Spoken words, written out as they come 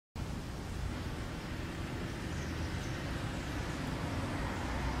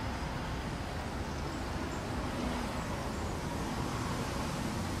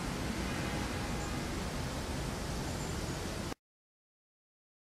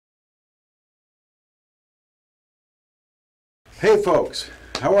Hey folks,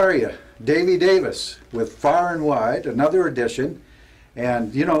 how are you? Davey Davis with Far and Wide, another edition.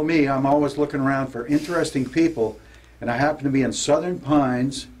 And you know me, I'm always looking around for interesting people, and I happen to be in Southern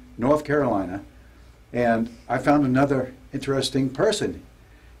Pines, North Carolina, and I found another interesting person,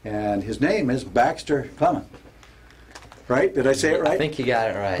 and his name is Baxter Clement. Right? Did I say it right? I think you got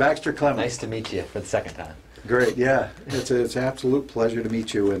it right. Baxter Clement. Nice to meet you for the second time. Great, yeah. It's an absolute pleasure to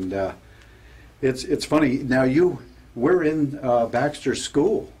meet you, and it's funny. Now we're in Baxter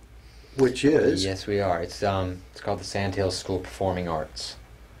School, which is... Yes, we are. It's called the Sandhill School of Performing Arts.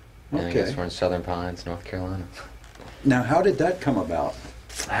 And I guess Okay. we're in Southern Pines, North Carolina. Now, how did that come about?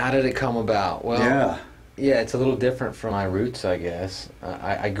 How did it come about? Well, yeah, it's a little different from my roots, I guess.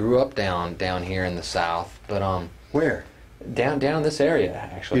 I grew up down here in the South, but Where? down in this area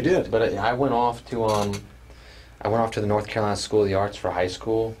actually. You did? But I went off to the North Carolina School of the Arts for high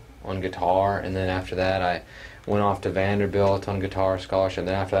school on guitar, and then after that I went off to Vanderbilt on guitar scholarship.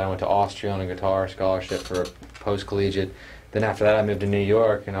 Then after that I went to Austria on a guitar scholarship for post-collegiate. Then after that I moved to New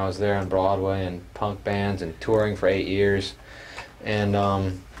York, and I was there on Broadway and punk bands and touring for 8 years. And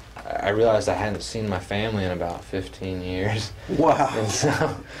I realized I hadn't seen my family in about 15 years. Wow. And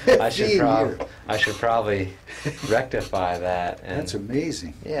so I should probably rectify that. And That's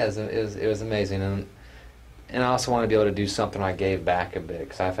amazing. yeah, it was amazing. And I also want to be able to do something I gave back a bit,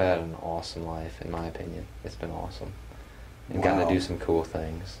 because I've had an awesome life, in my opinion. It's been awesome. And gotten to do some cool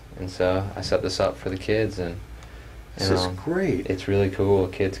things. And so I set this up for the kids, and This is great. it's really cool.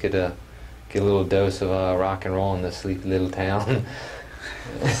 Kids get a little dose of rock and roll in this sleepy little town.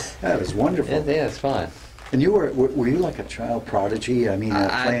 That is wonderful. Yeah, it's fun. And you were you like a child prodigy? I mean,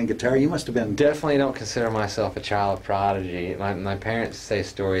 playing guitar, you must have been... Definitely don't consider myself a child prodigy. My parents say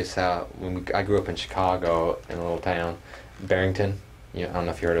stories how I grew up in Chicago, in a little town, Barrington. I don't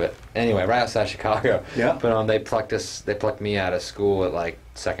know if you heard of it. Anyway, right outside Chicago. Yeah. But they plucked me out of school at like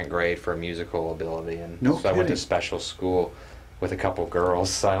second grade for musical ability, and No so I went to kidding. special school with a couple girls,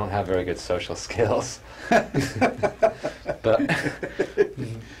 so I don't have very good social skills. But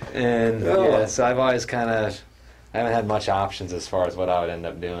yeah, so I've always I haven't had much options as far as what I would end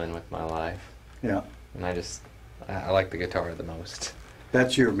up doing with my life. Yeah. And I like the guitar the most.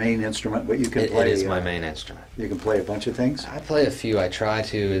 That's your main instrument, but you can play... It is my main instrument. You can play a bunch of things? I play a few. I try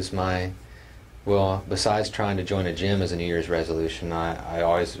to besides trying to join a gym as a New Year's resolution, I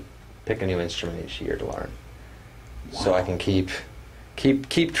always pick a new instrument each year to learn. So I can keep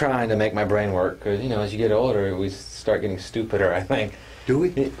trying to make my brain work, because as you get older we start getting stupider, I think. Do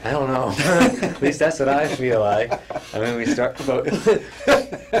we? I don't know. At least that's what I feel like. I mean, we start voting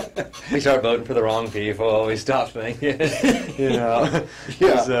for the wrong people. We stop thinking,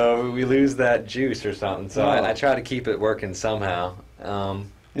 Yeah. So we lose that juice or something. So I try to keep it working somehow.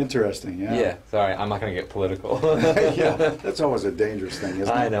 Interesting, yeah. Yeah. Sorry, I'm not going to get political. Yeah, that's always a dangerous thing, isn't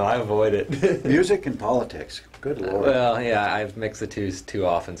it? I know. I avoid it. Music and politics. Good Lord. Well, yeah, I've mixed the two too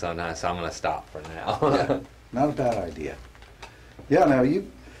often sometimes, so I'm going to stop for now. Yeah, not a bad idea. Yeah, now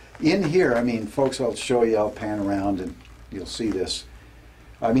in here, I mean, folks, I'll show you, I'll pan around and you'll see this.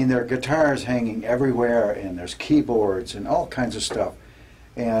 I mean, there are guitars hanging everywhere, and there's keyboards and all kinds of stuff.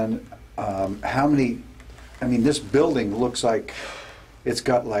 And this building looks like it's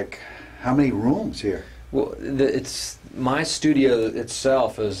got like, how many rooms here? Well, it's my studio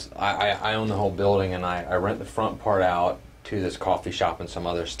itself is I own the whole building, and I rent the front part out to this coffee shop and some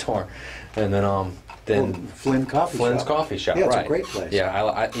other store, and then Flynn Coffee Flynn's Shop. Coffee Shop. Yeah, it's right. a great place.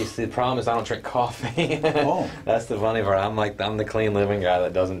 Yeah, you see, the problem is I don't drink coffee. Oh. That's the funny part. I'm the clean living guy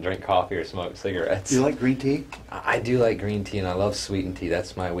that doesn't drink coffee or smoke cigarettes. You like green tea? I do like green tea, and I love sweetened tea.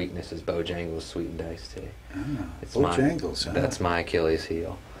 That's my weakness, is Bojangles sweetened iced tea. It's Bojangles, huh? That's my Achilles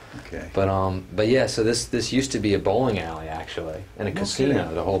heel. Okay. But yeah, so this used to be a bowling alley actually, and a casino,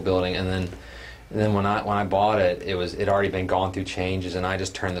 kidding. the whole building, and then when I bought it, it already been gone through changes, and I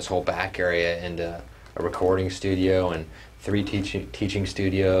just turned this whole back area into a recording studio and 3 teaching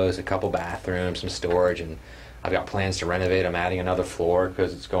studios, a couple bathrooms, some storage, and I've got plans to renovate. I'm adding another floor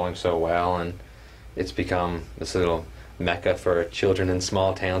because it's going so well, and it's become this little mecca for children in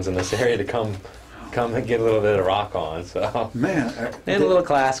small towns in this area to come and get a little bit of rock on. So Man, and a little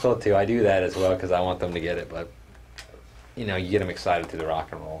classical too. I do that as well because I want them to get it, but you get them excited through the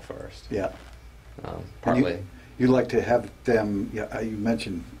rock and roll first. Yeah. Partly. You like to have them. Yeah, you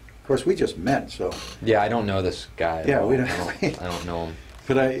mentioned. Of course, we just met, so. Yeah, I don't know this guy. Yeah, we don't. I don't know him.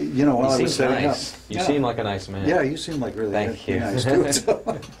 But while I was setting nice. up, You seem like a nice man. Yeah, you seem like really Thank you. nice too.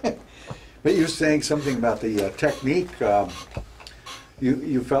 So. But you were saying something about the technique.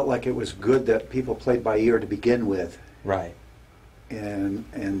 You felt like it was good that people played by ear to begin with. Right.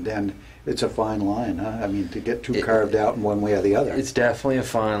 and then it's a fine line, huh? I mean, to get too carved out in one way or the other. It's definitely a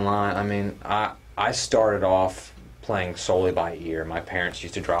fine line. I mean, I started off playing solely by ear. My parents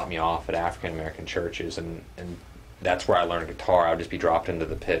used to drop me off at African American churches, and that's where I learned guitar. I would just be dropped into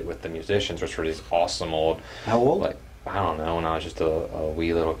the pit with the musicians, which were these awesome old. How old? Like, I don't know, when I was just a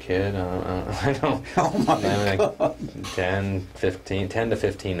wee little kid. I don't. Oh my like God. 10 to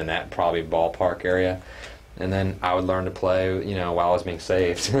 15 in that probably ballpark area. And then I would learn to play, while I was being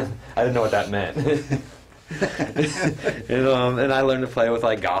saved. I didn't know what that meant. And I learned to play with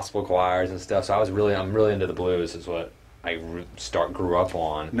like gospel choirs and stuff. So I'm really into the blues, is what I grew up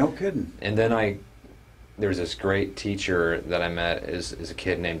on. No kidding. And then there's this great teacher that I met is a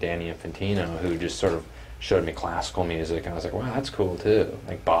kid named Danny Infantino, who just sort of showed me classical music, and I was like, wow, that's cool too,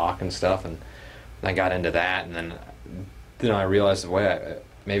 like Bach and stuff. And I got into that, and then I realized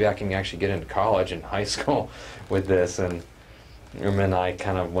maybe I can actually get into college and high school with this, and then I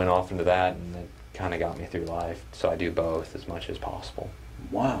kind of went off into that, and it kind of got me through life. So I do both as much as possible.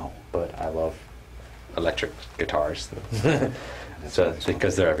 Wow. But I love electric guitars, so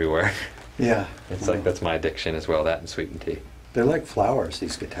because they're everywhere. Yeah. It's like that's my addiction as well, that and sweetened tea. They're like flowers,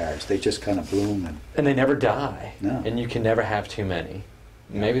 these guitars. They just kind of bloom. And they never die. No. And you can never have too many.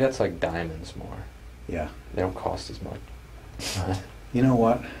 Yeah. Maybe that's like diamonds more. Yeah. They don't cost as much. You know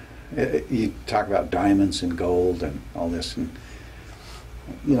what? You talk about diamonds and gold and all this, and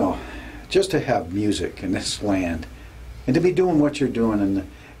just to have music in this land, and to be doing what you're doing,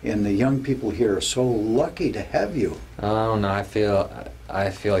 and the young people here are so lucky to have you. Oh no, I feel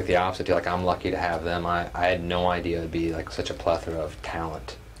like the opposite. I feel like I'm lucky to have them. I had no idea it'd be like such a plethora of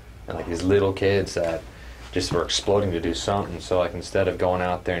talent, and like these little kids that just were exploding to do something. So like instead of going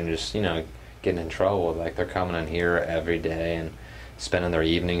out there and just getting in trouble, like they're coming in here every day and spending their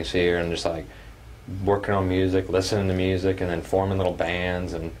evenings here and just like working on music, listening to music, and then forming little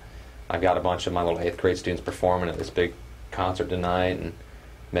bands. And I've got a bunch of my little 8th grade students performing at this big concert tonight, and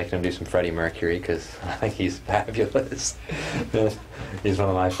making them do some Freddie Mercury, because I think he's fabulous. He's one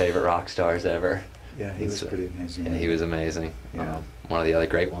of my favorite rock stars ever. Yeah, he was pretty amazing. Yeah, he was amazing. Yeah. One of the other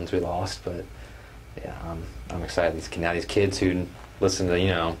great ones we lost, but yeah, I'm excited. These kids who listen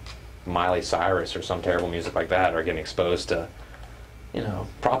to Miley Cyrus or some terrible music like that are getting exposed to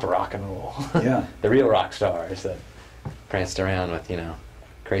proper rock and roll. Yeah. The real rock stars that pranced around with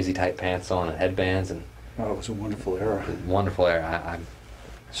crazy tight pants on and headbands, and Oh, it was a wonderful era. wonderful era.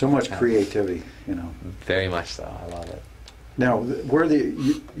 So much creativity, Very much so. I love it. Now, where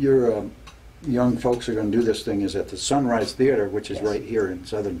your young folks are going to do this thing is at the Sunrise Theater, which is Yes. right here in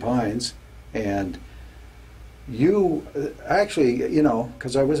Southern Pines. And you actually,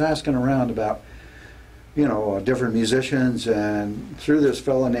 because I was asking around about, different musicians, and through this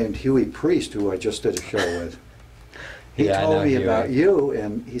fellow named Huey Priest, who I just did a show with. He Yeah, I told know me Huey. about you,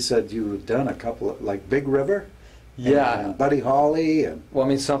 and he said you had done a couple of, like Big River. Yeah. And Buddy Holly, and Well, I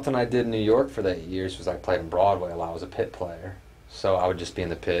mean, something I did in New York for that years was I played in Broadway a lot. I was a pit player. So I would just be in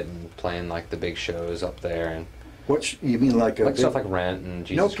the pit and playing like the big shows up there, and you mean like a like big, stuff like Rent and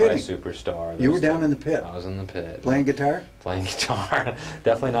No Jesus Christ kidding. Superstar. You were those down stuff. in the pit I was in the pit. playing guitar? Playing guitar.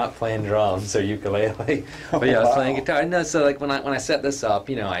 Definitely not playing drums or ukulele. But yeah, I was Wow. playing guitar. No, so like when I set this up,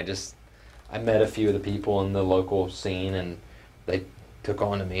 I met a few of the people in the local scene, and they took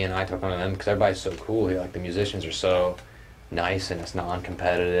on to me and I took on to them, because everybody's so cool here. Like the musicians are so nice, and it's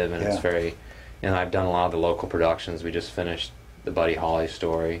non-competitive, and Yeah. it's very, I've done a lot of the local productions. We just finished the Buddy Holly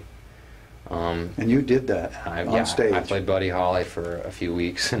story. And you did that on stage. I played Buddy Holly for a few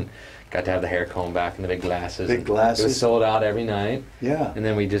weeks and got to have the hair combed back and the big glasses. Big and glasses. It was sold out every night. Yeah, And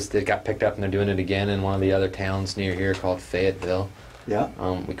then it got picked up, and they're doing it again in one of the other towns near here called Fayetteville. yeah.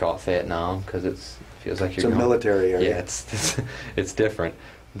 We call it Vietnam because it feels like It's you're a going. military area. Yeah, it's different.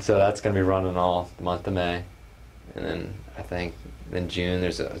 And so that's going to be running all the month of May, and then I think in June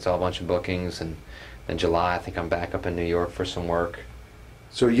it's all a bunch of bookings, and then July I think I'm back up in New York for some work.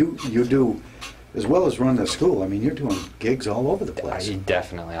 So you do, as well as run the school, I mean, you're doing gigs all over the place.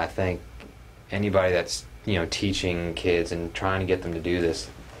 Definitely, I think anybody that's teaching kids and trying to get them to do this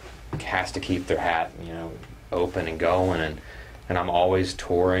has to keep their hat open and going, and I'm always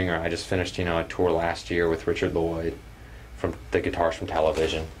touring. Or I just finished a tour last year with Richard Lloyd from the Guitars from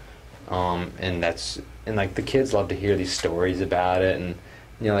Television, and like the kids love to hear these stories about it, and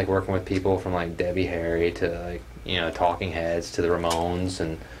like working with people from like Debbie Harry to like Talking Heads to the Ramones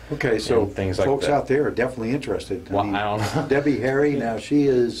and Okay, so and things like folks that. out there are definitely interested. Well, I don't know. Debbie Harry, now she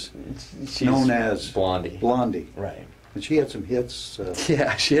is She's known as Blondie. Blondie, Right. and she had some hits.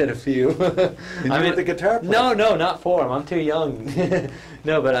 Yeah, she had a few. And you were the guitar player. No, not for them. I'm too young.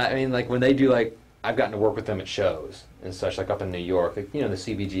 No, but I mean, like when they do like I've gotten to work with them at shows and such, like up in New York, like, you know, the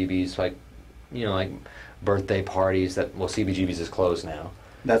CBGB's, like, you know, like birthday parties that, well, CBGB's is closed now.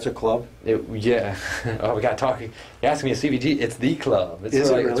 That's a club? Yeah. Oh, we got talking. You asked me a CBG, it's the club. It's Is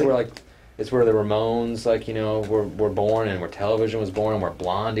where, it like, really? It's where the Ramones, like, you know, were born, and where television was born, and where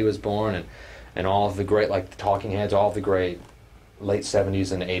Blondie was born, and all of the great, like, the Talking Heads, all of the great late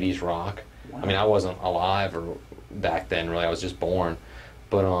 70s and 80s rock. Wow. I mean, I wasn't alive or back then, really. I was just born.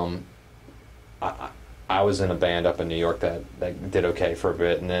 But I was in a band up in New York that did okay for a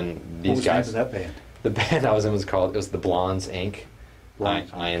bit, and then these what was guys. the name of that band? The band I was in was the Blondes Inc.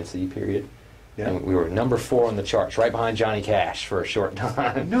 Blondes. INC period. Yeah. And we were number 4 on the charts, right behind Johnny Cash for a short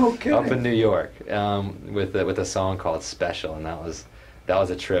time. No kidding. Up in New York, with a song called Special, and that was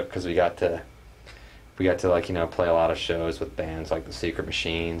a trip because we got to like, you know, play a lot of shows with bands like the Secret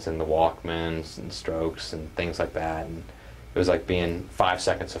Machines and the Walkmans and Strokes and things like that, and it was like being 5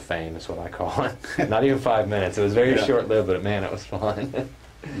 seconds of fame is what I call it. Not even 5 minutes. It was very short-lived, but man, it was fun.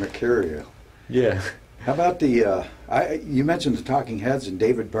 Mercurial. Yeah. How about the, you mentioned the Talking Heads and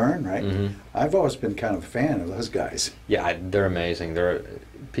David Byrne, right? Mm-hmm. I've always been kind of a fan of those guys. Yeah, they're amazing.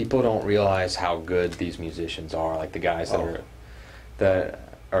 People don't realize how good these musicians are, like the guys that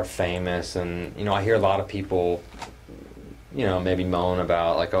are famous. And, you know, I hear a lot of people, you know, maybe moan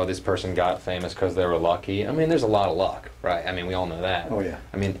about, like, oh, this person got famous because they were lucky. I mean, there's a lot of luck, right? I mean, we all know that. Oh, yeah.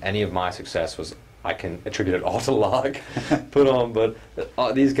 I mean, any of my success I can attribute it all to luck.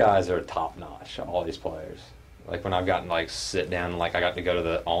 But these guys are top notch, all these players. Like, when I've gotten, like, sit down, like, I got to go to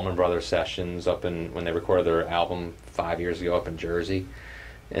the Allman Brothers sessions when they recorded their album 5 years ago up in Jersey,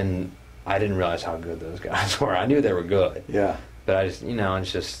 and I didn't realize how good those guys were. I knew they were good. Yeah. But I just, you know,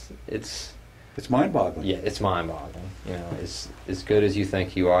 it's mind-boggling. Yeah, it's mind-boggling. You know, as good as you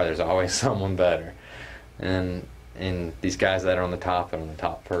think you are, there's always someone better. And these guys that are on the top are on the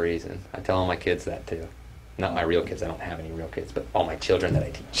top for a reason. I tell all my kids that too. Not my real kids. I don't have any real kids, but all my children that I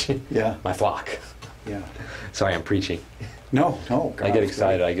teach. Yeah. My flock. Yeah. Sorry, I'm preaching. No. God, I get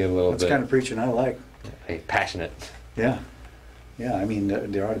excited. I get a little That's bit. the kind of preaching I like. Passionate. Yeah. Yeah, I mean,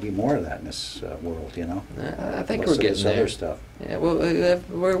 there ought to be more of that in this world, you know? I think Less we're of getting this there. other stuff. Yeah, well,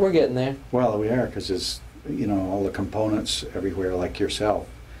 we're getting there. Well, we are, because there's, you know, all the components everywhere, like yourself,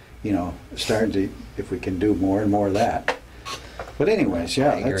 you know, starting to, if we can do more and more of that. But anyways,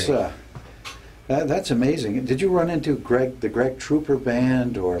 yeah, that's amazing. Did you run into the Greg Trooper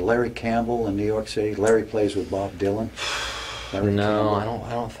Band or Larry Campbell in New York City? Larry plays with Bob Dylan. Larry No, Campbell.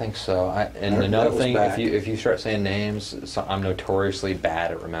 I don't think so. And That another was thing, back. if you start saying names, I'm notoriously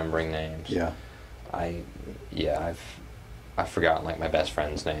bad at remembering names. Yeah. I've forgotten, like, my best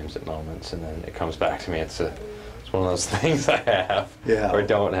friend's names at moments, and then it comes back to me. It's one of those things I have or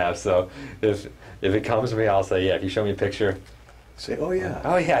don't have. So if it comes to me, I'll say, yeah. If you show me a picture, Say, oh yeah.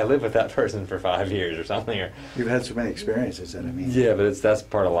 oh yeah, I lived with that person for 5 years or something. Or You've had so many experiences that, I mean. yeah, but that's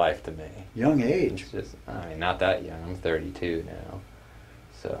part of life to me. Young age. It's just, I mean, not that young. I'm 32 now.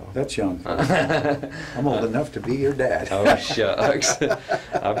 So. That's young. I'm old enough to be your dad. Oh, shucks.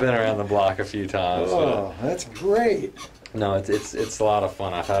 I've been around the block a few times. Oh, that's great. No, it's a lot of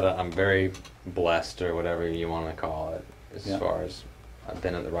fun. I'm very blessed, or whatever you want to call it, as far as I've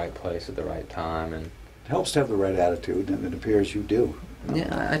been at the right place at the right time, and It helps to have the right attitude, and it appears you do.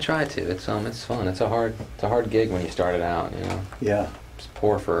 yeah, I try to. It's fun. It's a hard gig when you start it out. You know. Yeah. It was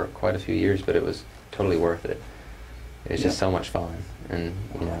poor for quite a few years, but it was totally worth it. It was just so much fun, and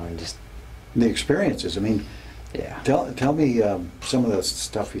you know, and just And the experiences. I mean, yeah. tell me some of the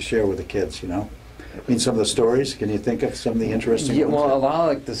stuff you share with the kids. You know, I mean, some of the stories. Can you think of some of the interesting Yeah, ones? well, a lot of,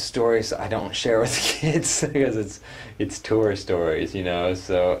 like, the stories I don't share with the kids because it's tour stories, you know.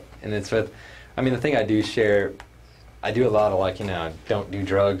 So, and it's with, I mean, the thing I do share, I do a lot of, like, you know, don't do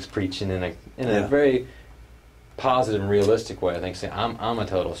drugs preaching in a very positive and realistic way. I think, see, I'm a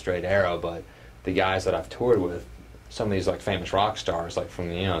total straight arrow, but the guys that I've toured with, some of these, like, famous rock stars, like from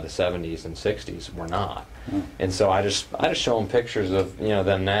the 70s and 60s, were not. And so I just show them pictures of, you know,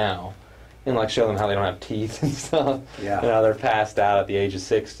 them now. And, like, show them how they don't have teeth and stuff. Yeah. You know, they're passed out at the age of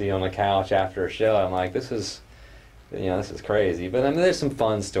 60 on the couch after a show. I'm like, this is crazy. But, I mean, there's some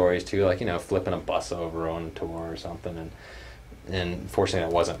fun stories, too, like, you know, flipping a bus over on tour or something. And fortunately,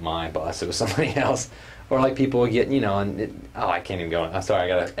 that wasn't my bus. It was somebody else. Or, like, people would get, you know, I can't even go. I'm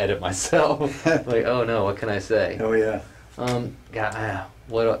sorry, I got to edit myself. Like, oh, no, what can I say? Oh, yeah.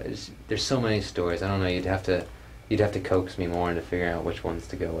 There's so many stories. I don't know, you'd have to coax me more into figuring out which ones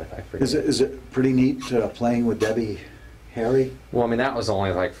to go with. I forget. Is it pretty neat playing with Debbie Harry? Well, I mean, that was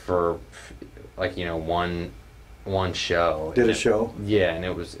only, like, for, like, you know, one show. Did a show? Yeah, and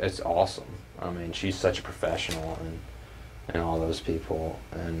it's awesome. I mean, she's such a professional, and all those people.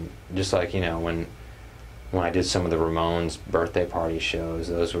 And just like, you know, when I did some of the Ramones birthday party shows,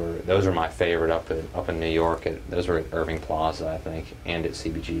 those were my favorite up in New York. Those were at Irving Plaza, I think, and at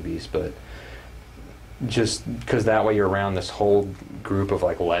CBGB's. But just because that way you're around this whole group of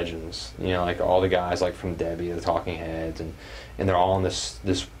like legends, you know, like all the guys like from Debbie, the Talking Heads, and they're all in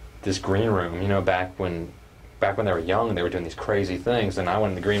this green room. You know, back when they were young, they were doing these crazy things, and I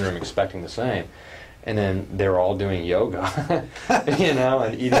went in the green room expecting the same. And then they were all doing yoga, you know,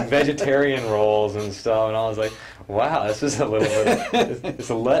 and eating vegetarian rolls and stuff. And I was like, wow, this is a little bit, it's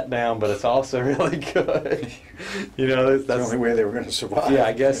a letdown, but it's also really good. You know, that's the only way they were going to survive. Yeah,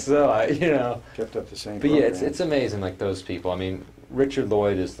 I guess so. You know. Kept up the same But program. yeah, it's amazing, like those people. I mean, Richard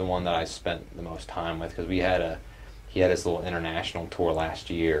Lloyd is the one that I spent the most time with, because he had his little international tour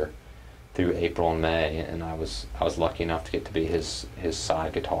last year through April and May, and I was lucky enough to get to be his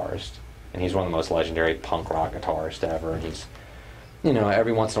side guitarist. And he's one of the most legendary punk rock guitarists ever. And he's, you know,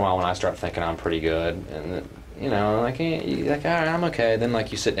 every once in a while when I start thinking I'm pretty good, and you know, like, you're like, all right, I'm okay. Then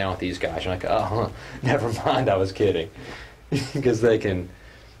like you sit down with these guys, you're like, oh, never mind, I was kidding, because they can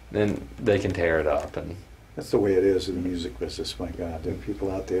tear it up. And that's the way it is in the music business. My God, there are people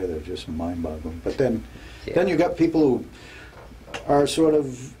out there that are just mind-boggling. But then you got people who are sort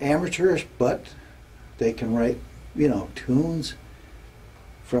of amateurs, but they can write, you know, tunes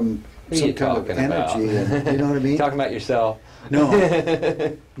from some kind of energy, and, you know what I mean? Talking about yourself? No,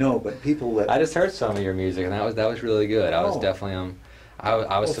 no, but people that I just heard some of your music, and that was really good. I was definitely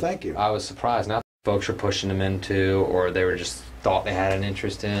I was thank you. I was surprised. Not folks were pushing them into, or they were just thought they had an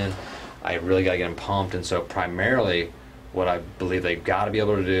interest in. I really got to get them pumped, and so primarily, what I believe they've got to be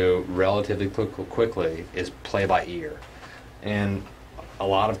able to do relatively quickly is play by ear. And a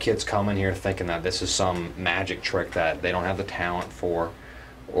lot of kids come in here thinking that this is some magic trick that they don't have the talent for,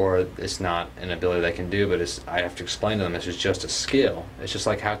 or it's not an ability they can do, but I have to explain to them this is just a skill. It's just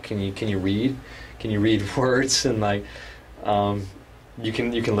like, how can you read? Can you read words? And like, you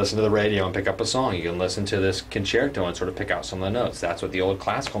can listen to the radio and pick up a song. You can listen to this concerto and sort of pick out some of the notes. That's what the old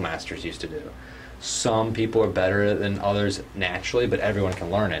classical masters used to do. Some people are better than others naturally, but everyone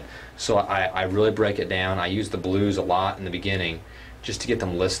can learn it. So I really break it down. I use the blues a lot in the beginning just to get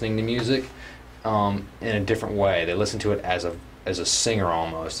them listening to music in a different way. They listen to it as a singer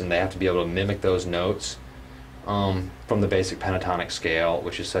almost, and they have to be able to mimic those notes from the basic pentatonic scale,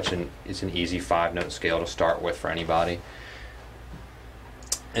 which is it's an easy 5-note scale to start with for anybody.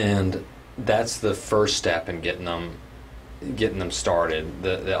 And that's the first step in getting them started.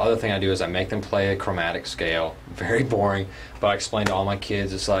 The other thing I do is I make them play a chromatic scale. Very boring, but I explain to all my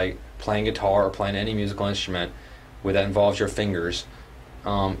kids it's like playing guitar or playing any musical instrument that involves your fingers.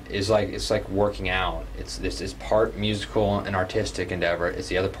 It's like working out. It's part musical and artistic endeavor. It's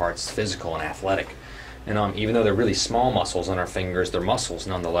the other part's physical and athletic. And even though they're really small muscles on our fingers, they're muscles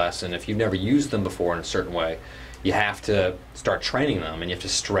nonetheless. And if you've never used them before in a certain way, you have to start training them, and you have to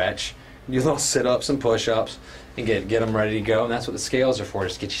stretch, do little sit-ups and push-ups, and get them ready to go. And that's what the scales are for,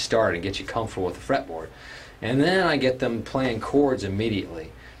 just to get you started and get you comfortable with the fretboard. And then I get them playing chords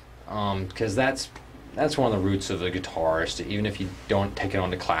immediately, because that's one of the roots of the guitarist. Even if you don't take it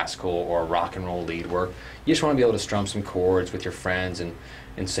on to classical or rock and roll lead work, you just want to be able to strum some chords with your friends and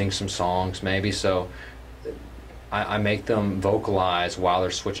sing some songs maybe. So I make them vocalize while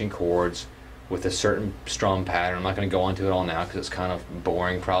they're switching chords with a certain strum pattern. I'm not going to go into it all now because it's kind of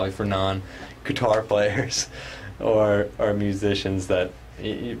boring probably for non-guitar players or musicians that,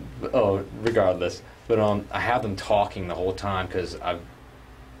 regardless. But I have them talking the whole time, because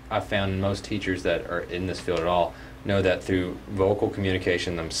I've found most teachers that are in this field at all know that through vocal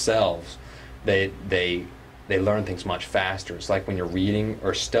communication themselves, they learn things much faster. It's like when you're reading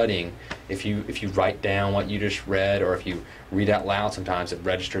or studying, if you write down what you just read, or if you read out loud, sometimes it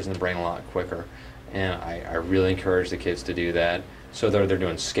registers in the brain a lot quicker. And I really encourage the kids to do that. So they're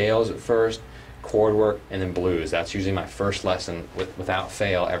doing scales at first, chord work, and then blues. That's usually my first lesson without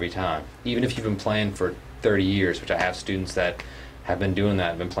fail every time. Even if you've been playing for 30 years, which I have students that have been doing that,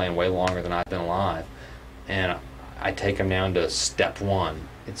 have been playing way longer than I've been alive. And I take them down to step one.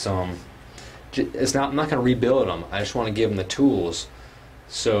 I'm not going to rebuild them. I just want to give them the tools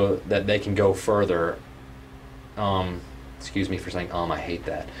so that they can go further. Excuse me for saying I hate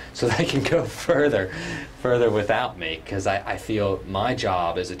that. So they can go further without me, because I feel my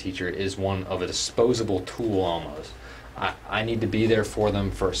job as a teacher is one of a disposable tool almost. I need to be there for them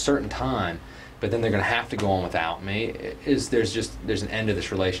for a certain time, but then they're going to have to go on without me. There's an end to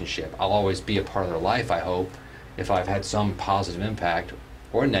this relationship. I'll always be a part of their life, I hope, if I've had some positive impact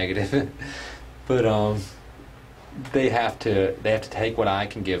or negative. But they have to take what I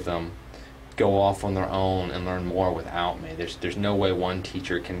can give them, go off on their own and learn more without me. There's no way one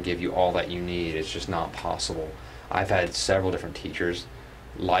teacher can give you all that you need. It's just not possible. I've had several different teachers,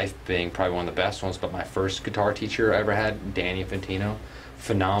 Life being probably one of the best ones, but my first guitar teacher I ever had, Danny Fantino,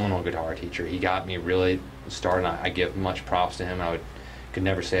 phenomenal guitar teacher. He got me really started. I give much props to him. Could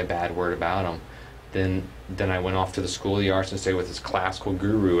never say a bad word about him. Then I went off to the School of the Arts and stayed with his classical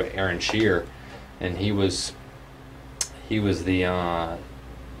guru, Aaron Shear, and he was the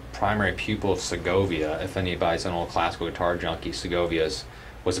primary pupil of Segovia. If anybody's an old classical guitar junkie, Segovia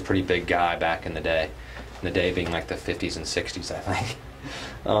was a pretty big guy back in the day. In the day being like the 50s and 60s, I think.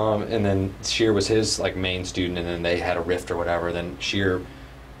 And then Shear was his like main student, and then they had a rift or whatever. Then Shear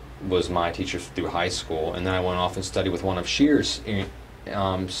was my teacher through high school, and then I went off and studied with one of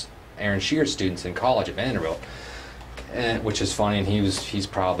Aaron Shear's students in college at Vanderbilt, which is funny. And he's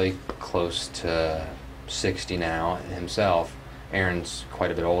probably close to 60 now himself. Aaron's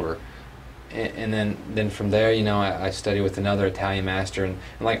quite a bit older. And then from there, I studied with another Italian master, and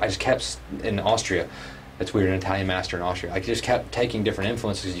like I just kept in Austria. It's weird, an Italian master in Austria. I just kept taking different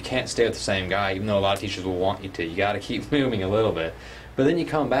influences. You can't stay with the same guy, even though a lot of teachers will want you to. You got to keep moving a little bit. But then you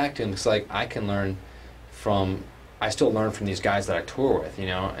come back to him. It's like I still learn from these guys that I tour with,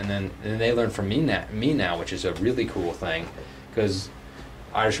 and then they learn from me now, which is a really cool thing. Because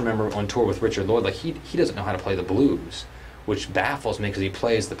I just remember on tour with Richard Lloyd, like he doesn't know how to play the blues, which baffles me because he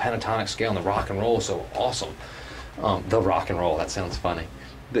plays the pentatonic scale and the rock and roll so awesome. The rock and roll, that sounds funny.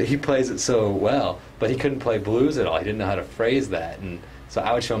 He plays it so well, but he couldn't play blues at all. He didn't know how to phrase that. And so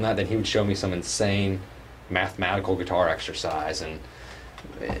I would show him that, then he would show me some insane mathematical guitar exercise, and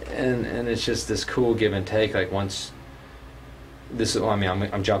it's just this cool give and take. Like once this, well, I mean,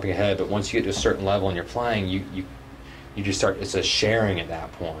 I'm jumping ahead, but once you get to a certain level and you're playing, you just start. It's a sharing at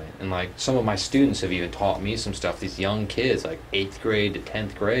that point. And like some of my students have even taught me some stuff. These young kids, like 8th grade to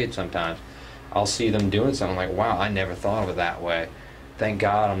 10th grade, sometimes I'll see them doing something like, wow, I never thought of it that way. Thank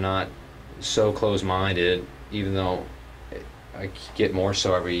God I'm not so close-minded, even though I get more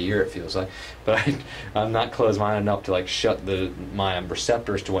so every year, it feels like. But I'm not closed-minded enough to like shut my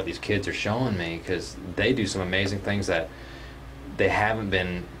receptors to what these kids are showing me, because they do some amazing things that they haven't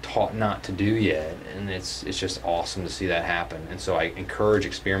been taught not to do yet, and it's just awesome to see that happen. And so I encourage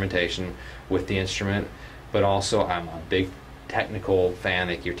experimentation with the instrument, but also I'm a big technical fan.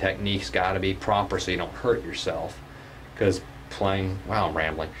 Like your technique's got to be proper so you don't hurt yourself, because playing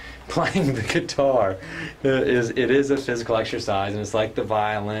the guitar is a physical exercise, and it's like the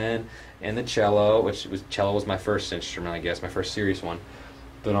violin and the cello, cello was my first instrument, I guess, my first serious one.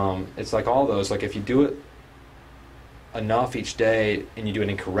 But it's like all those, like if you do it enough each day and you do it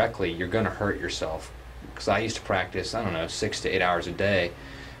incorrectly, you're gonna hurt yourself. Because I used to practice, I don't know, 6 to 8 hours a day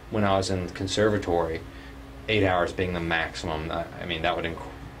when I was in the conservatory, 8 hours being the maximum. I mean, that would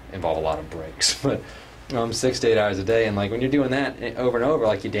involve a lot of breaks, but 6 to 8 hours a day, and like when you're doing that over and over,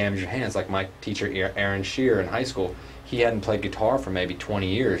 like you damage your hands. Like my teacher Aaron Shear in high school, he hadn't played guitar for maybe 20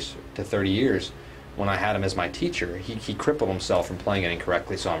 years to 30 years. When I had him as my teacher, he crippled himself from playing it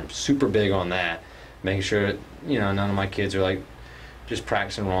incorrectly. So I'm super big on that, making sure that none of my kids are like just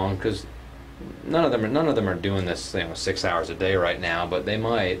practicing wrong, because none of them are doing this 6 hours a day right now, but they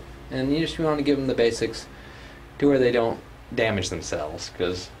might, and you just want to give them the basics to where they don't damage themselves,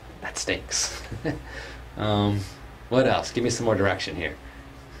 because that stinks. What else? Give me some more direction here.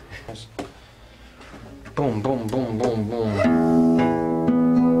 Boom, boom, boom, boom, boom.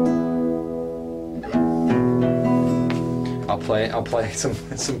 I'll play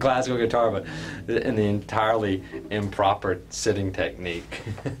some classical guitar, but in the entirely improper sitting technique.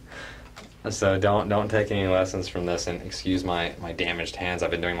 So don't take any lessons from this, and excuse my damaged hands.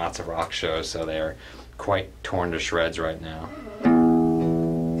 I've been doing lots of rock shows, so they are quite torn to shreds right now.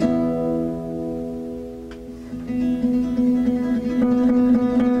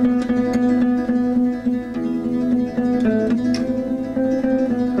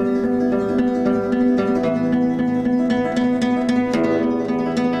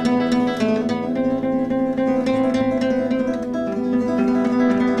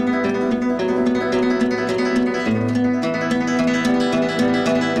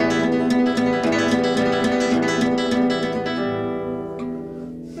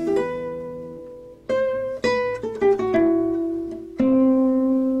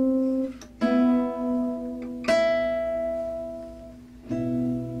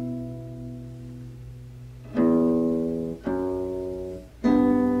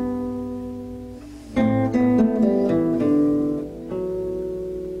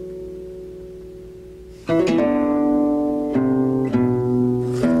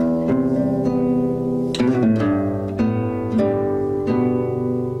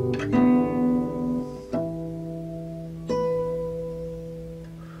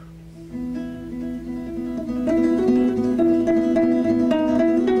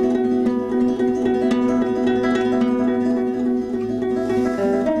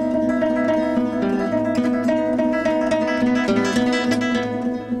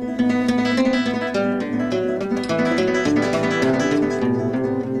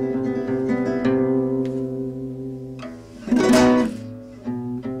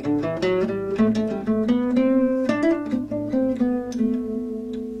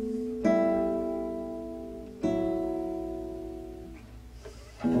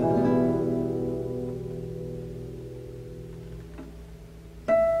 That's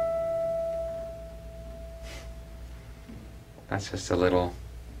just a little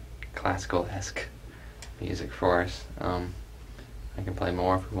classical-esque music for us. I can play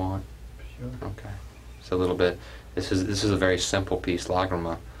more if we want. Sure. Okay. Just a little bit. This is a very simple piece,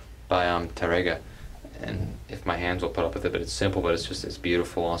 Lagrima, by Tarrega. And if my hands will put up with it, but it's simple, but it's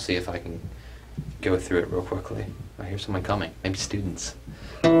beautiful. I'll see if I can go through it real quickly. I hear someone coming. Maybe students.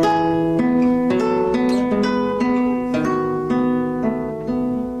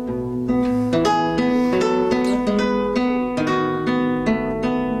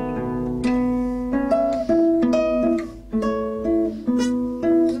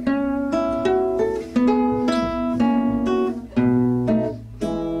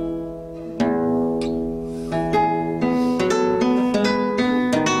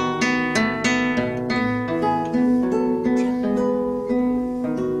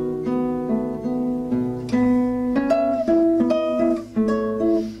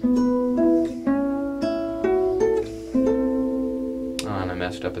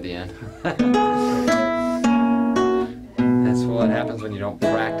 Up at the end. That's what happens when you don't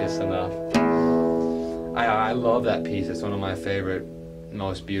practice enough. I love that piece. It's one of my favorite,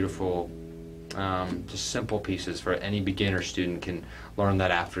 most beautiful, just simple pieces for any beginner student can learn that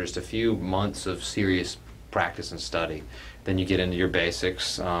after just a few months of serious practice and study. Then you get into your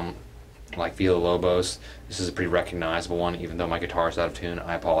basics, like Villa Lobos. This is a pretty recognizable one, even though my guitar is out of tune.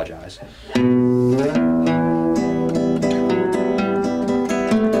 I apologize.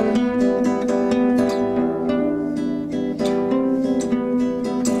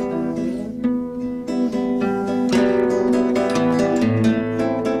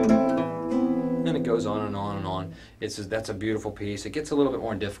 That's a beautiful piece. It gets a little bit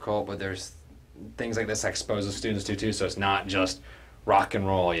more difficult, but there's things like this I expose the students to too, so it's not just rock and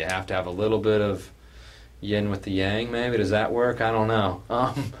roll. You have to have a little bit of yin with the yang, maybe. Does that work? I don't know.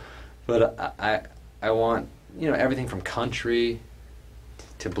 But I want, everything from country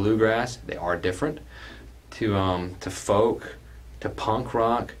to bluegrass. They are different. To folk, to punk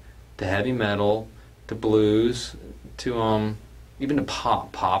rock, to heavy metal, to blues, to even to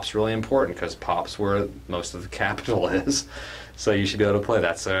pop. Pop's really important because pop's where most of the capital is. So you should be able to play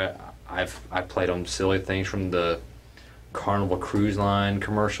that. I've played on silly things from the Carnival Cruise Line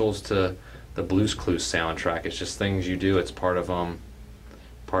commercials to the Blues Clues soundtrack. It's just things you do. It's part of our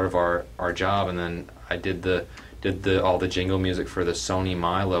job. And then I did all the jingle music for the Sony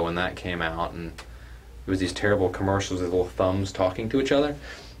Milo when that came out, and it was these terrible commercials with little thumbs talking to each other.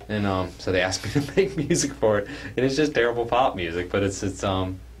 And so they asked me to make music for it, and it's just terrible pop music. But it's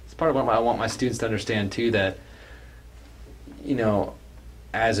part of what I want my students to understand too, that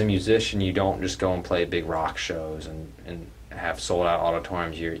as a musician, you don't just go and play big rock shows and have sold out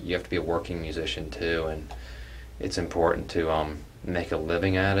auditoriums. You have to be a working musician too, and it's important to make a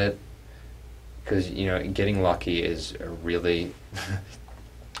living at it, because getting lucky is a really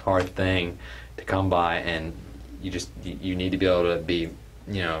hard thing to come by, and you need to be able to be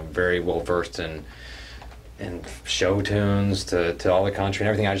very well versed in show tunes to all the country and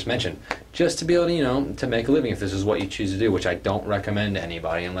everything I just mentioned, just to be able to to make a living if this is what you choose to do, which I don't recommend to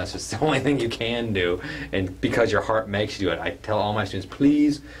anybody unless it's the only thing you can do, and because your heart makes you do it. I tell all my students,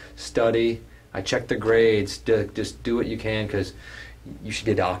 please study. I check the grades. Just do what you can, because you should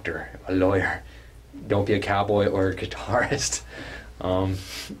be a doctor, a lawyer. Don't be a cowboy or a guitarist.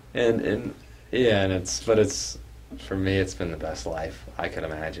 It's for me, it's been the best life I could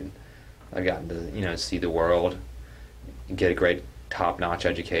imagine. I've gotten to see the world, get a great top-notch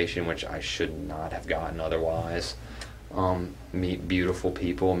education, which I should not have gotten otherwise. Meet beautiful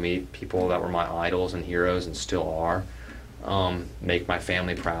people, meet people that were my idols and heroes and still are. Make my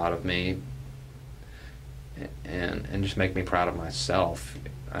family proud of me, and just make me proud of myself.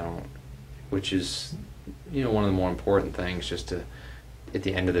 Which is one of the more important things. Just to, at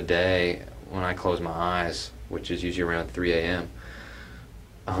the end of the day, when I close my eyes, which is usually around 3 a.m.,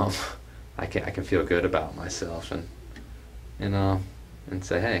 I can feel good about myself and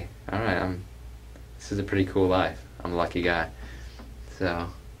say, hey, all right, this is a pretty cool life. I'm a lucky guy. So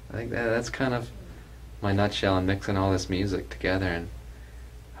I think that's kind of my nutshell in mixing all this music together, and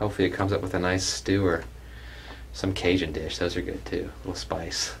hopefully it comes up with a nice stew or some Cajun dish. Those are good too, a little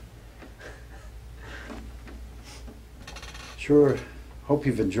spice. Sure. Hope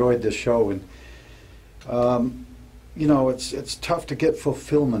you've enjoyed this show, and it's tough to get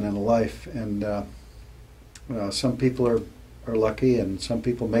fulfillment in life, and some people are lucky, and some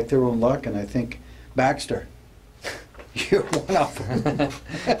people make their own luck, and I think Baxter You're one of them.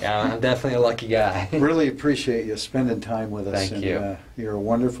 Yeah, I'm definitely a lucky guy. Really appreciate you spending time with us. Thank and, you. You're a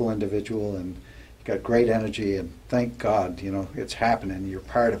wonderful individual, and you got great energy, and thank God, you know, it's happening. You're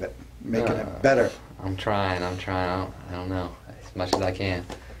part of it, making it better. I'm trying. I don't know. As much as I can.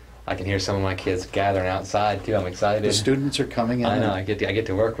 I can hear some of my kids gathering outside too. I'm excited. The students are coming in. I know. I get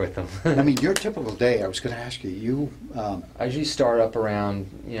to work with them. I mean, your typical day, I was going to ask you, I usually start up around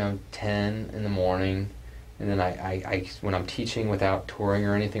 10 in the morning, and then I when I'm teaching without touring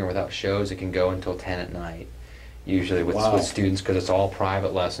or anything or without shows, it can go until 10 at night. Usually with students, because it's all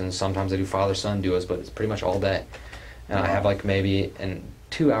private lessons. Sometimes I do father-son duos, but it's pretty much all day. And I have like maybe a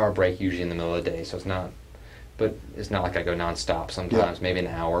 2-hour break usually in the middle of the day, so it's not. But it's not like I go nonstop. Sometimes maybe an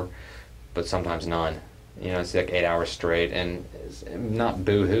hour, but sometimes none. It's like 8 hours straight, and it's not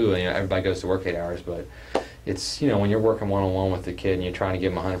boo-hoo. Everybody goes to work 8 hours, but it's when you're working one-on-one with the kid and you're trying to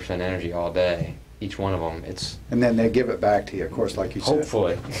give them 100% energy all day, each one of them, it's. And then they give it back to you, of course, like you said.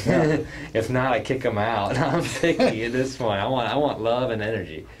 Hopefully. Yeah. If not, I kick them out. I'm picky at this point. I want love and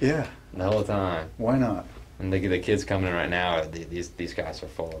energy. Yeah. The whole time. Why not? And the kids coming in right now, these guys are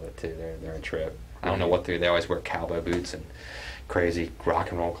full of it too. They're a trip. I don't know what they always wear cowboy boots and crazy rock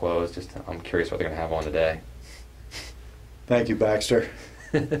and roll clothes. I'm curious what they're going to have on today. Thank you, Baxter.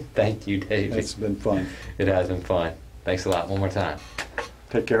 Thank you, Dave. It's been fun. It has been fun. Thanks a lot. One more time.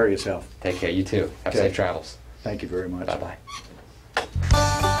 Take care of yourself. Take care. You too. Have safe travels. Thank you very much. Bye-bye.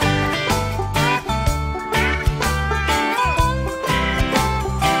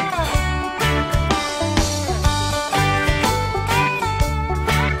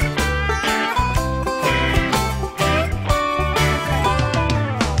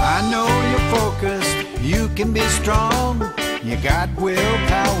 You can be strong, you got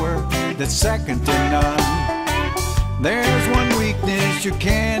willpower that's second to none. There's one weakness you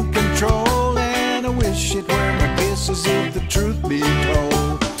can't control, and I wish it were my kisses if the truth be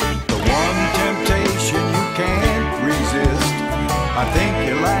told. The one temptation you can't resist, I think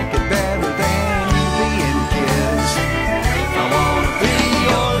you like it better than being kissed. I wanna be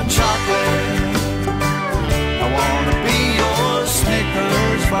your chocolate, I wanna be your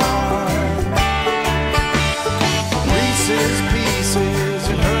Snickers bar, Pieces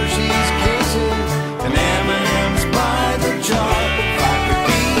and Hershey's Kisses and M&M's by the jar. If I could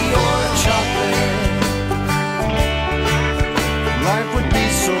be your chocolate, life would be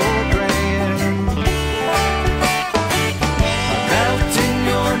so grand. I melt in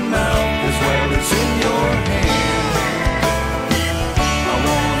your mouth as well as in your hand. I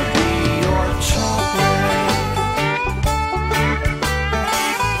wanna be your chocolate.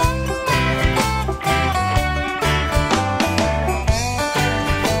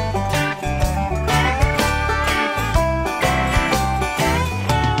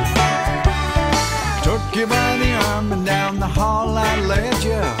 You by the arm and down the hall I led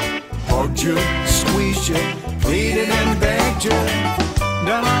you, hugged you, squeezed you, pleaded and begged you,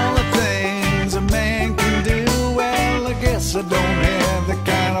 done all the things a man can do. Well, I guess I don't have the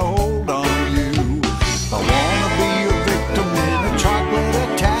kind of hold on you. I wanna be a victim in a chocolate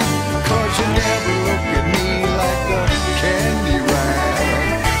attack, 'cause you never look at me like a candy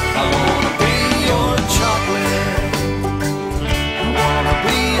rag. I wanna be your chocolate, I wanna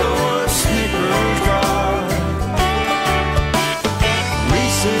be your Snickers bar,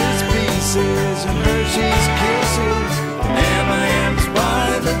 Pieces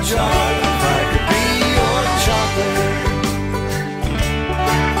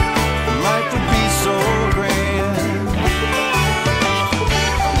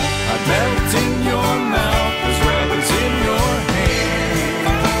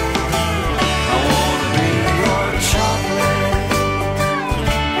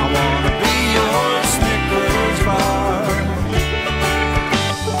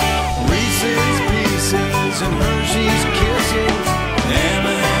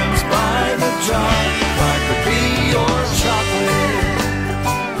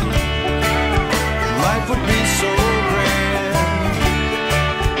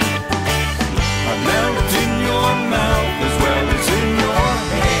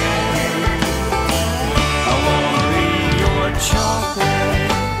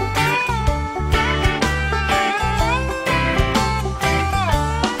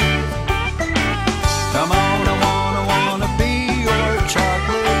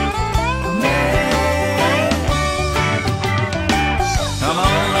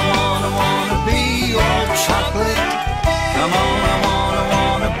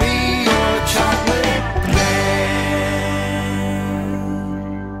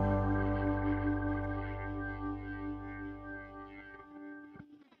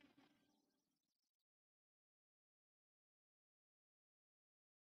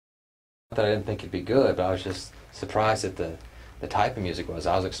that I didn't think it'd be good, but I was just surprised at the type of music was.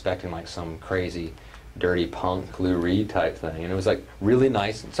 I was expecting like some crazy, dirty punk Lou Reed type thing, and it was like really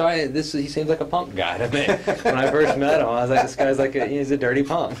nice. So he seems like a punk guy to me. When I first met him, I was like, this guy's like he's a dirty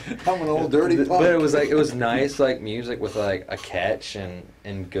punk. I'm an old dirty punk. But it was nice like music with like a catch and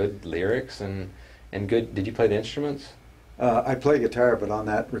good lyrics and good. Did you play the instruments? I play guitar, but on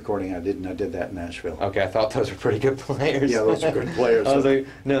that recording I didn't. I did that in Nashville. Okay, I thought those were pretty good players. Yeah, those are good players. I was like,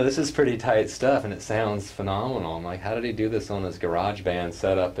 no, this is pretty tight stuff, and it sounds phenomenal. I'm like, how did he do this on his garage band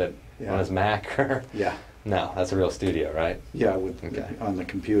setup on his Mac? Yeah. No, that's a real studio, right? Yeah, Okay. on the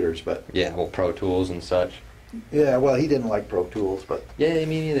computers, but Yeah, well, Pro Tools and such. yeah. Well, he didn't like Pro Tools, but Yeah,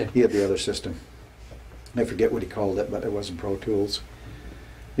 me neither. he had the other system. I forget what he called it, but it wasn't Pro Tools.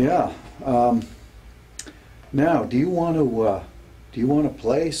 Yeah. Now, do you want to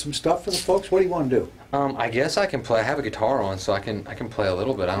play some stuff for the folks? What do you want to do? I guess I can play. I have a guitar on, so I can play a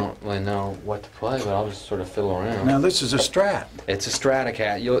little bit. I don't really know what to play, but I'll just sort of fiddle around. Now, this is a Strat. It's a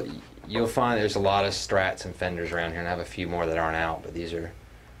Stratocat. You'll find there's a lot of Strats and Fenders around here, and I have a few more that aren't out. But these are,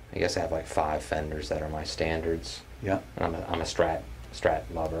 I guess I have like 5 Fenders that are my standards. Yeah. And I'm a Strat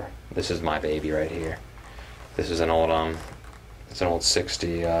lover. This is my baby right here. This is an old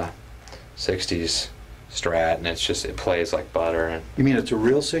 60s Strat, and it plays like butter. And You mean it's a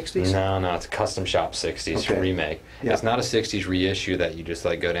real 60s? no, it's a custom shop 60s Okay. remake. Yeah. It's not a 60s reissue that you just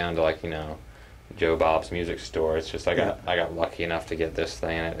like go down to like Joe Bob's music store. It's just I got lucky enough to get this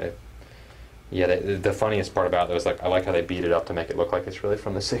thing. And the funniest part about it was like I like how they beat it up to make it look like it's really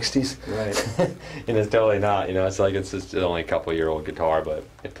from the 60s. Right. And it's totally not. It's like it's just only a couple-year-old guitar, but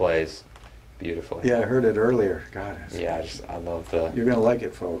it plays beautifully. Yeah, I heard it earlier. God. Yeah, I love the. You're gonna like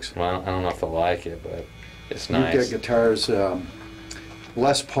it, folks. Well, I don't know if they'll like it, but it's You've nice. got guitars,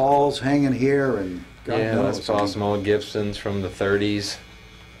 Les Pauls hanging here, and God knows. Les Paul, some old Gibsons from the 30s.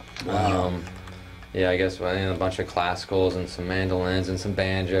 Wow. Yeah, I guess a bunch of classicals and some mandolins and some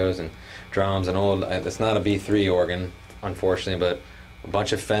banjos and drums and old. It's not a B3 organ, unfortunately, but a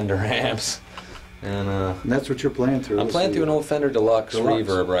bunch of Fender amps. And And that's what you're playing through. I'm playing through an old Fender Deluxe Deluxe.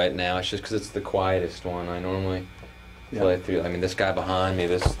 Reverb right now. It's just because it's the quietest one. I normally play through. I mean, this guy behind me,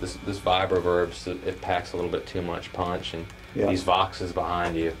 this Vibroverb, it packs a little bit too much punch, and these Voxes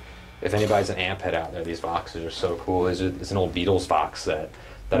behind you. If anybody's an amp head out there, these Voxes are so cool. It's an old Beatles Vox that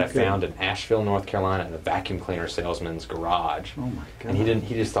I found in Asheville, North Carolina, in a vacuum cleaner salesman's garage. Oh my God. And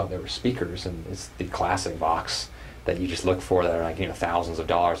he just thought they were speakers, and it's the classic Vox that you just look for that are like thousands of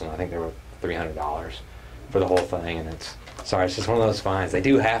dollars, and I think they were $300 for the whole thing. And it's just one of those finds. They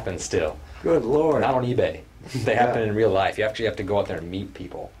do happen still. Good Lord. Not on eBay. They happen in real life. You actually have to go out there and meet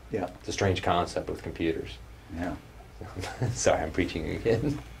people. Yeah. It's a strange concept with computers. Yeah. Sorry, I'm preaching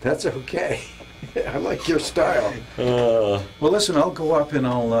again. That's okay. I like your style. Uh, Well, listen, I'll go up and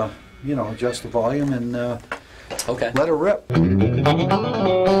I'll, adjust the volume and okay. let her rip.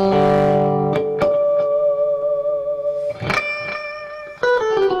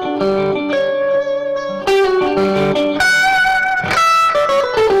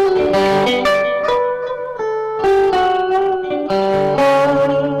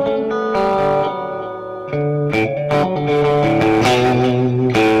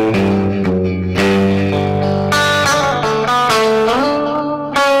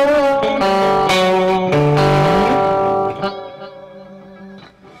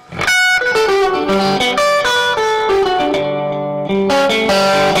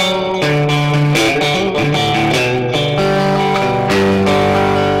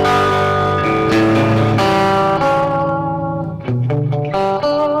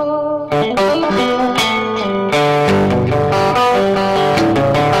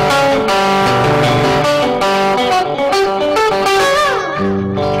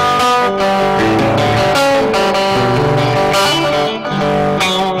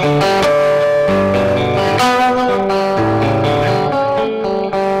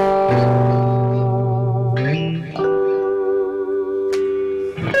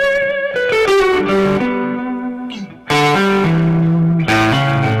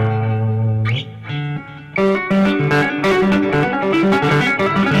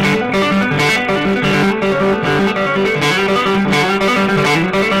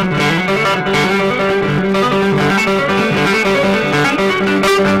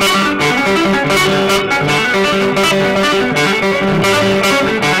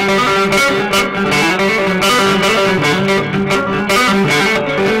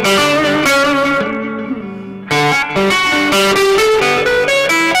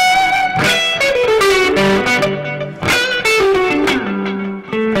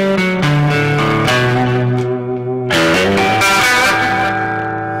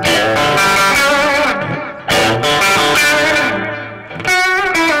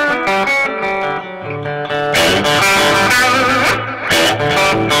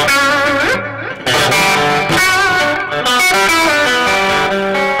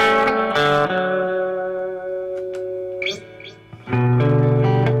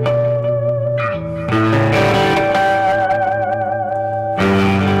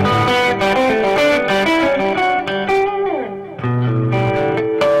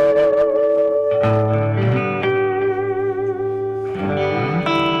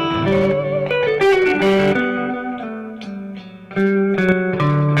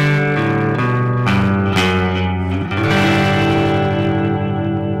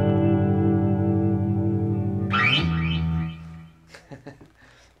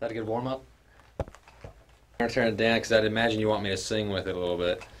 that a good warm-up? I'm gonna turn it down because I'd imagine you want me to sing with it a little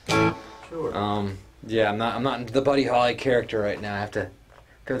bit. Sure. Yeah, I'm not into the Buddy Holly character right now. I have to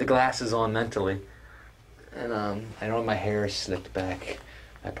have the glasses on mentally. And I know my hair is slicked back.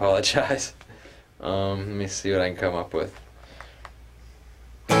 I apologize. Let me see what I can come up with.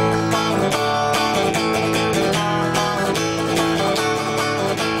 And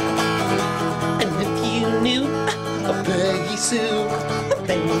if you knew a Peggy Sue,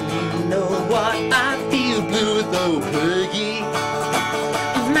 then you know what I feel blue though, Peggy.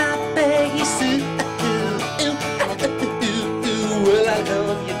 My Peggy Sue, well I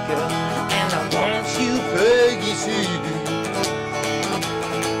love you, girl, and I want you, Peggy Sue.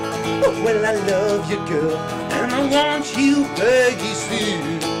 Well I love you, girl, and I want you, Peggy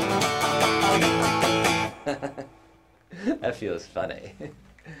Sue. That feels funny.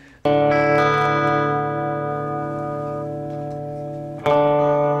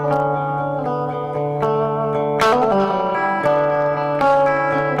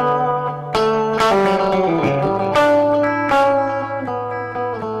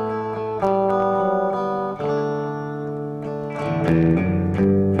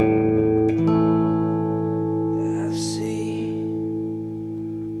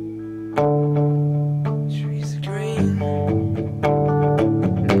 Trees are green,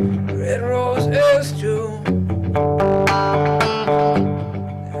 red roses too.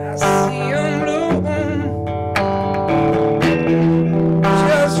 I see 'em bloom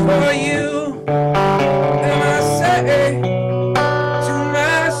just for you, and I say to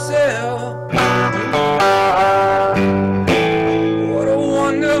myself, what a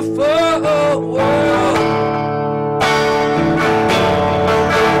wonderful world.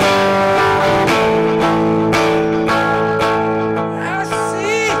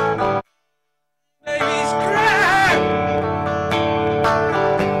 Babies cry,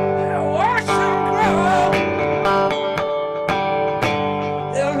 I watch them grow.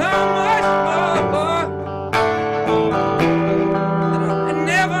 They'll learn much more than I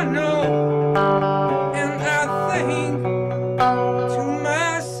never know. And I think to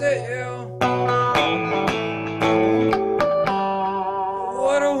myself,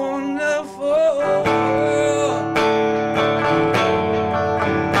 what a wonderful world.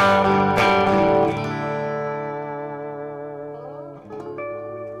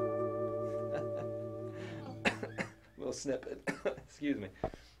 Little snippet. Excuse me.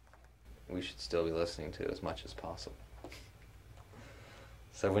 We should still be listening to it as much as possible.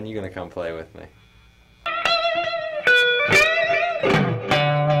 So when are you gonna come play with me?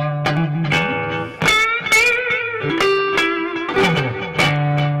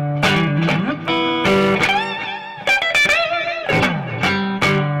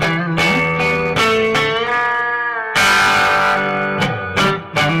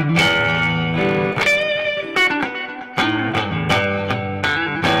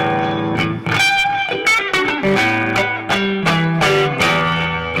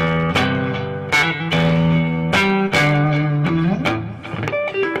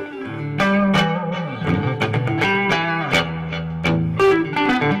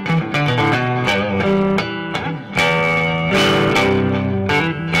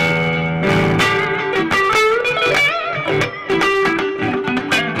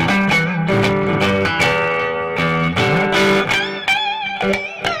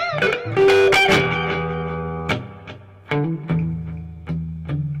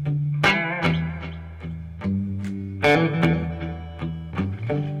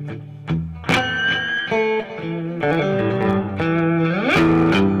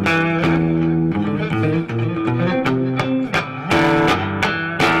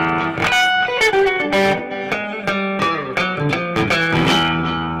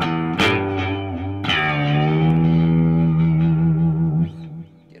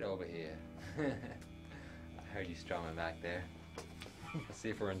 Get over here. I heard you strumming back there. Let's see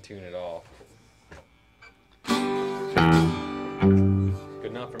if we're in tune at all.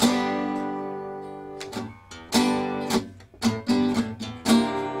 Good enough for me.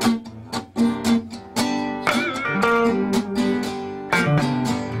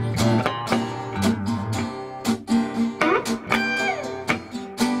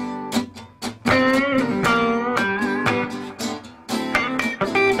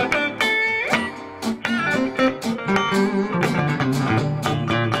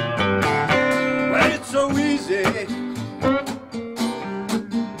 Well, it's so easy to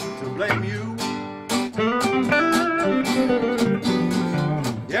blame you.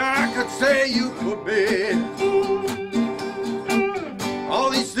 Yeah, I could say you put me all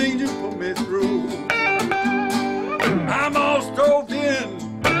these things you put me through. I'm all stove in,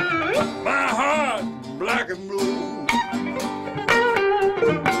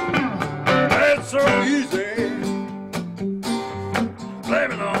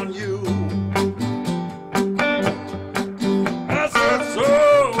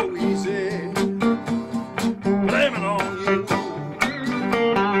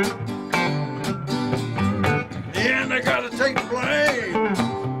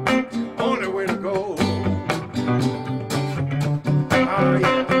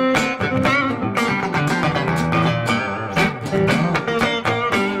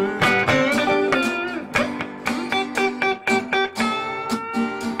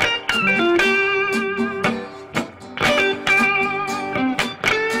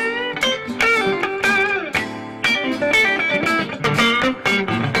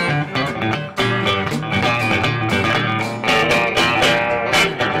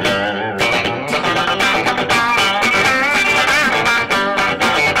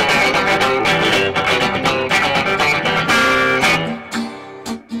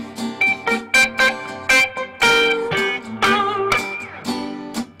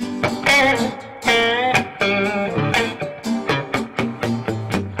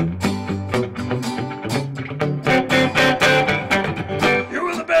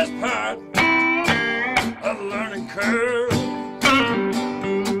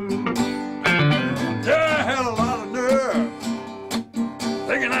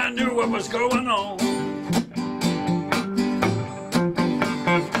 I knew what was going on.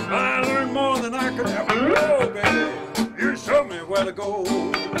 I learned more than I could ever know, baby. You showed me where to go.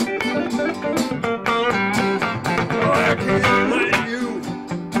 Oh, I can't blame you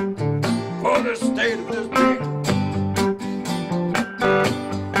for the state of this beat.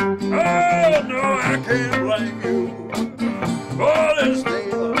 Oh, no, I can't blame you for this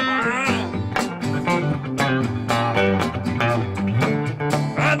state of mine.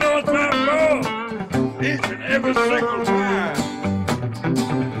 I know it's my fault each and every single time.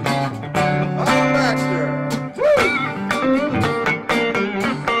 Oh, Baxter.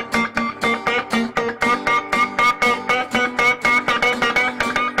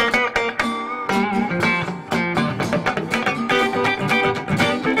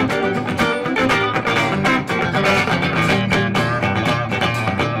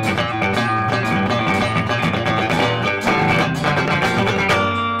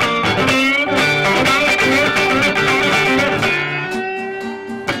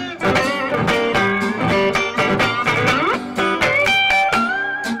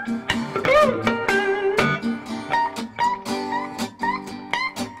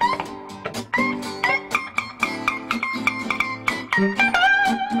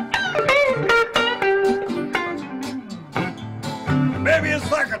 Maybe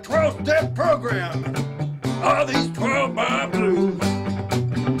it's like a 12-step program. All these 12-bar blues.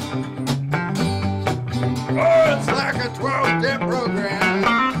 Oh, it's like a 12-step program.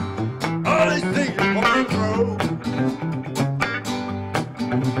 All these things you're going through.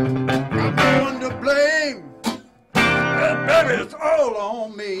 I'm the one to blame. And baby, it's all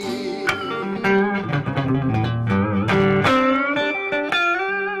on me.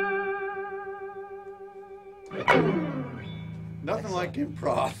 Nothing like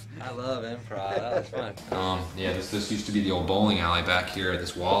improv. I love improv. That was fun. Yeah, this used to be the old bowling alley back here.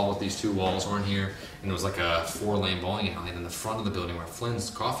 This wall, these two walls were in here, and it was like a 4-lane bowling alley. And in the front of the building where Flynn's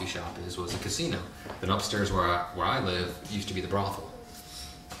coffee shop is was a casino. Then upstairs where I live used to be the brothel.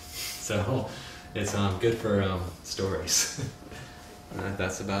 So it's good for stories.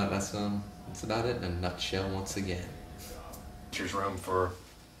 That's about it in a nutshell once again. Teacher's room for.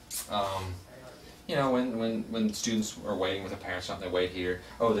 You know, when students are waiting with their parents, they wait here.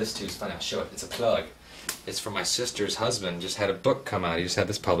 Oh, this too is funny. I'll show it. It's a plug. It's for my sister's husband. Just had a book come out. He just had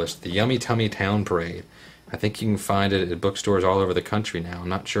this published. The Yummy Tummy Town Parade. I think you can find it at bookstores all over the country now. I'm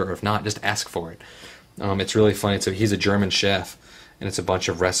not sure. If not, just ask for it. It's really funny. He's a German chef, and it's a bunch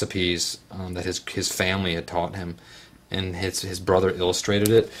of recipes that his family had taught him, and his brother illustrated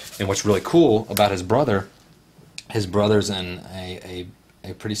it. And what's really cool about his brother's in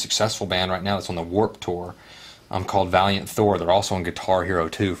a pretty successful band right now that's on the Warp Tour called Valiant Thor. They're also on Guitar Hero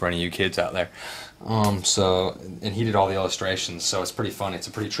 2 for any of you kids out there. And he did all the illustrations, so it's pretty funny. It's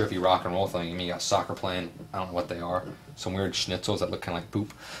a pretty trippy rock and roll thing. I mean, you got soccer playing, I don't know what they are, some weird schnitzels that look kind of like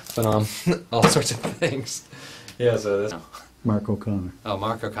poop, but all sorts of things. Yeah, so this. Mark O'Connor. Oh,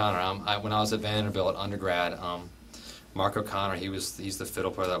 Mark O'Connor. When I was at Vanderbilt undergrad, Mark O'Connor, he's the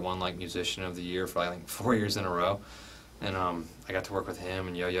fiddle player that won like Musician of the Year for like 4 years in a row. And I got to work with him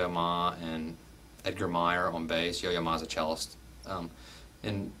and Yo-Yo Ma and Edgar Meyer on bass. Yo-Yo Ma's a cellist.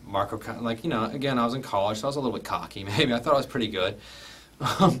 And Mark O'Connor, like, you know, again, I was in college, so I was a little bit cocky, maybe. I thought I was pretty good.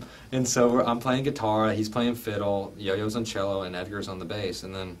 And so I'm playing guitar, he's playing fiddle, Yo-Yo's on cello, and Edgar's on the bass.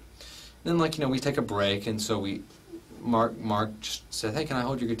 And then like, you know, we take a break, and so Mark just said, hey, can I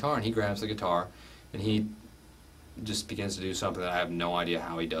hold your guitar? And he grabs the guitar, and he just begins to do something that I have no idea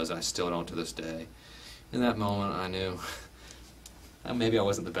how he does. I still don't to this day. In that moment, I knew maybe I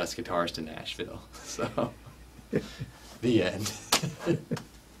wasn't the best guitarist in Nashville. So, the end.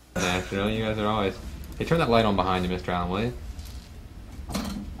 Nashville, you guys are always. Hey, turn that light on behind you, Mr. Allen, will you?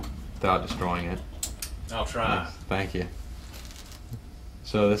 Without destroying it. I'll try. Yes, thank you.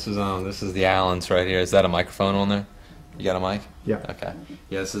 So this is the Allens right here. Is that a microphone on there? You got a mic? Yeah. Okay.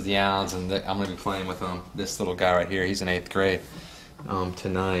 Yeah, this is the Allens, and I'm going to be playing with this little guy right here. He's in 8th grade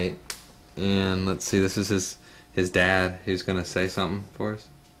tonight. And let's see, this is his dad who's going to say something for us.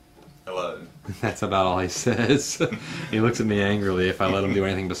 Hello. That's about all he says. He looks at me angrily if I let him do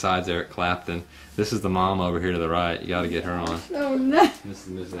anything besides Eric Clapton. This is the mom over here to the right. You got to get her on. Oh no. This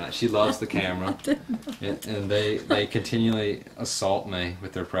is that. She loves the camera. And they continually assault me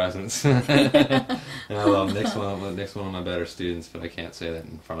with their presence. And I love Nick's one of my better students, but I can't say that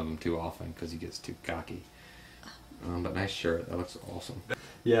in front of him too often because he gets too cocky. But nice shirt. That looks awesome.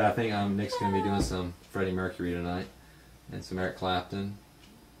 Yeah, I think Nick's going to be doing some Freddie Mercury tonight. And some Eric Clapton.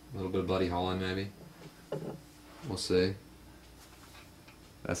 A little bit of Buddy Holly, maybe. We'll see.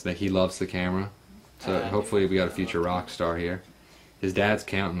 That's Nick. He loves the camera. So hopefully we got a future rock star here. His dad's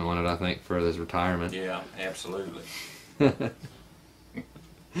counting on it, I think, for his retirement. Yeah, absolutely.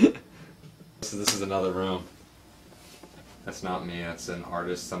 So this is another room. That's not me. That's an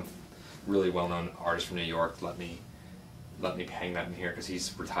artist, some really well-known artist from New York. Let me hang that in here because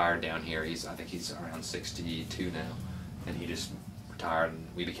he's retired down here. I think he's around 62 now, and he just retired, and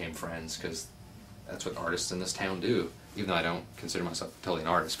we became friends because that's what artists in this town do. Even though I don't consider myself totally an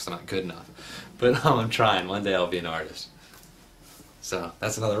artist because I'm not good enough, but I'm trying. One day I'll be an artist. So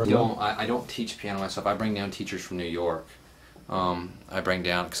that's another room. I don't teach piano myself. I bring down teachers from New York. I bring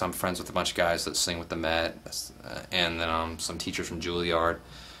down, because I'm friends with a bunch of guys that sing with the Met, and then some teachers from Juilliard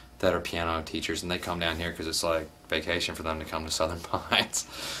that are piano teachers, and they come down here because it's like vacation for them to come to Southern Pines.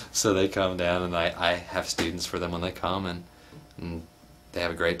 So they come down, and I have students for them when they come, and they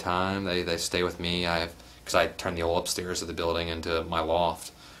have a great time. They stay with me. Because I turn the old upstairs of the building into my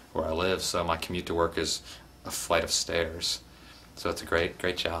loft where I live, so my commute to work is a flight of stairs. So it's a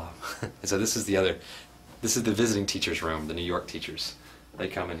great job. And so this is the visiting teachers' room, the New York teachers. They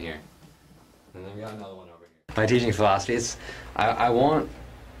come in here. And then we got another one over here. My teaching philosophy is, I want,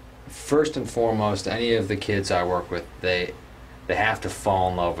 first and foremost, any of the kids I work with, they have to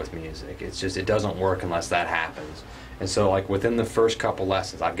fall in love with music. It doesn't work unless that happens. And so, like, within the first couple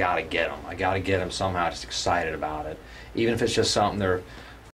lessons, I've got to get them. I got to get them somehow just excited about it. Even if it's just something they're